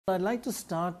I'd like to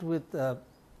start with Laxman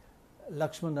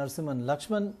Narasimhan.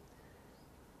 Laxman,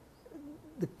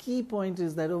 the key point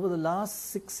is that over the last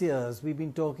 6 years, we've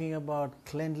been talking about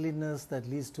cleanliness that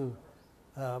leads to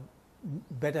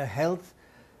better health.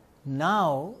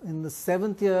 Now, in the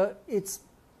 7th year,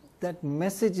 that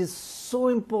message is so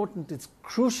important. It's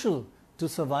crucial to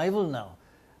survival now.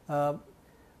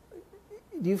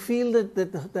 Do you feel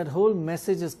that whole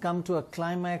message has come to a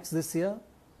climax this year?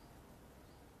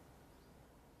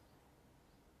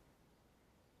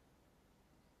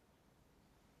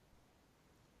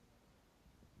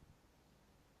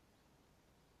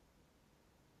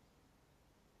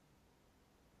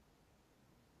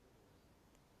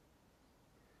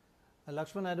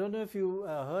 Laxman, I don't know if you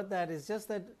heard that. It's just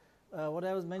that what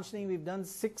I was mentioning, we've done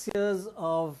 6 years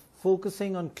of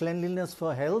focusing on cleanliness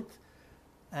for health,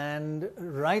 and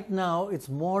right now it's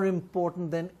more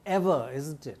important than ever,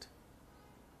 isn't it?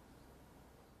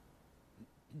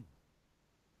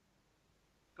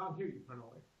 Can't hear you,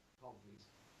 Pranay. Apologies.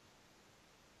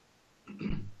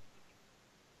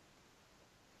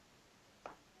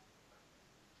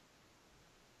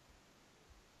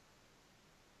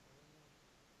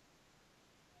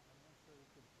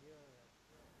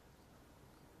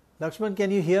 Laxman, can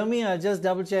you hear me? I'll just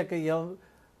double check. You're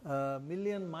a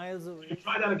million miles away.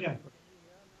 Try that again.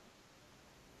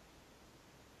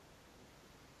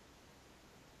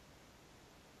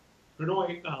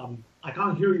 Pranay, I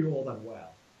can't hear you all that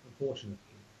well, unfortunately.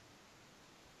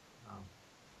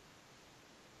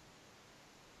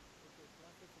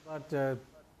 It's about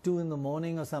 2 in the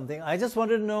morning or something. I just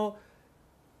wanted to know,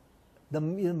 the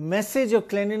message of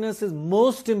cleanliness is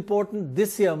most important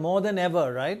this year, more than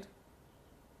ever, right?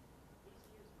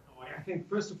 I think,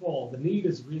 first of all, the need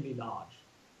is really large.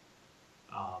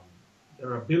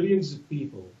 There are billions of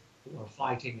people who are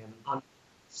fighting an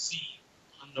unseen,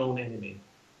 unknown enemy.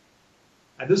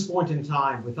 At this point in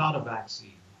time, without a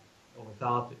vaccine or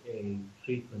without a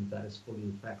treatment that is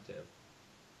fully effective,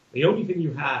 the only thing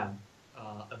you have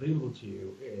available to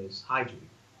you is hygiene,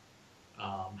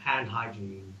 hand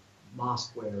hygiene,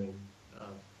 mask wearing,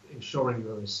 ensuring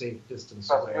you're a safe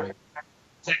distance away,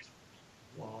 protecting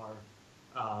people who are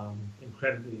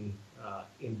incredibly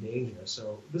in danger.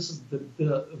 So this is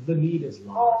the need is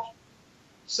large.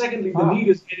 Secondly, the need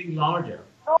is getting larger.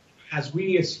 As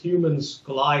we as humans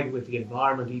collide with the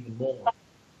environment even more,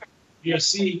 we are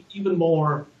seeing even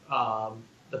more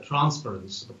the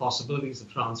transference, the possibilities of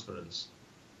transference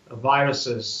of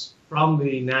viruses from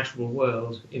the natural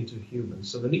world into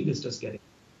humans. So the need is just getting.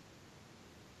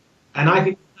 And I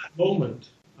think at that moment,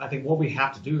 I think what we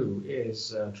have to do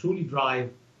is truly drive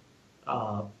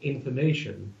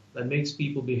information that makes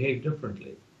people behave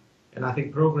differently. And I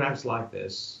think programs like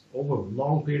this, over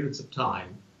long periods of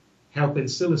time, help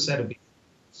instill a set of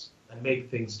behaviors that make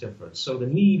things different. So the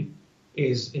need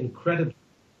is incredible,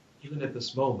 even at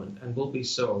this moment, and will be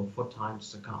so for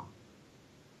times to come.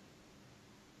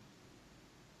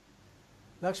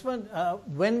 Laxman,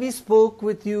 when we spoke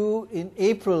with you in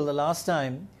April the last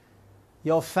time,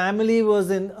 your family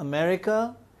was in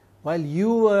America while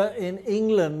you were in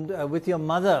England with your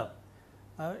mother.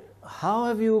 How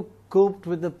have you coped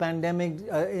with the pandemic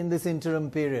in this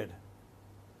interim period?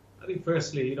 I think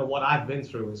firstly, what I've been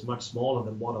through is much smaller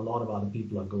than what a lot of other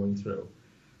people are going through.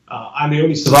 I'm the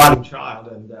only surviving child,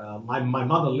 and my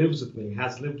mother lives with me,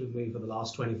 has lived with me for the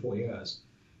last 24 years.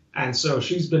 And so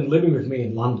she's been living with me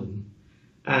in London.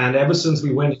 And ever since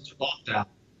we went into lockdown,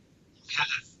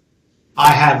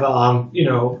 I have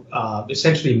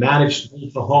essentially managed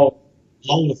both the home,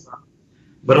 along with her,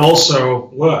 but also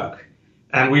work.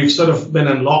 And we've sort of been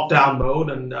in lockdown mode,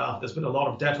 and there's been a lot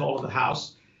of Dettol in the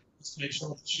house to make sure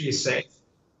that she is safe.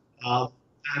 I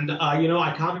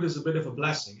count it as a bit of a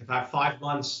blessing. I've had 5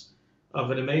 months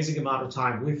of an amazing amount of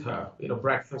time with her,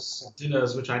 breakfasts and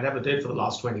dinners, which I never did for the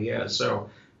last 20 years. So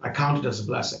I count it as a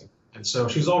blessing. And so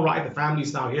she's all right. The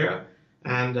family's now here.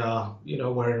 And,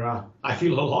 I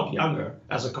feel a lot younger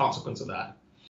as a consequence of that.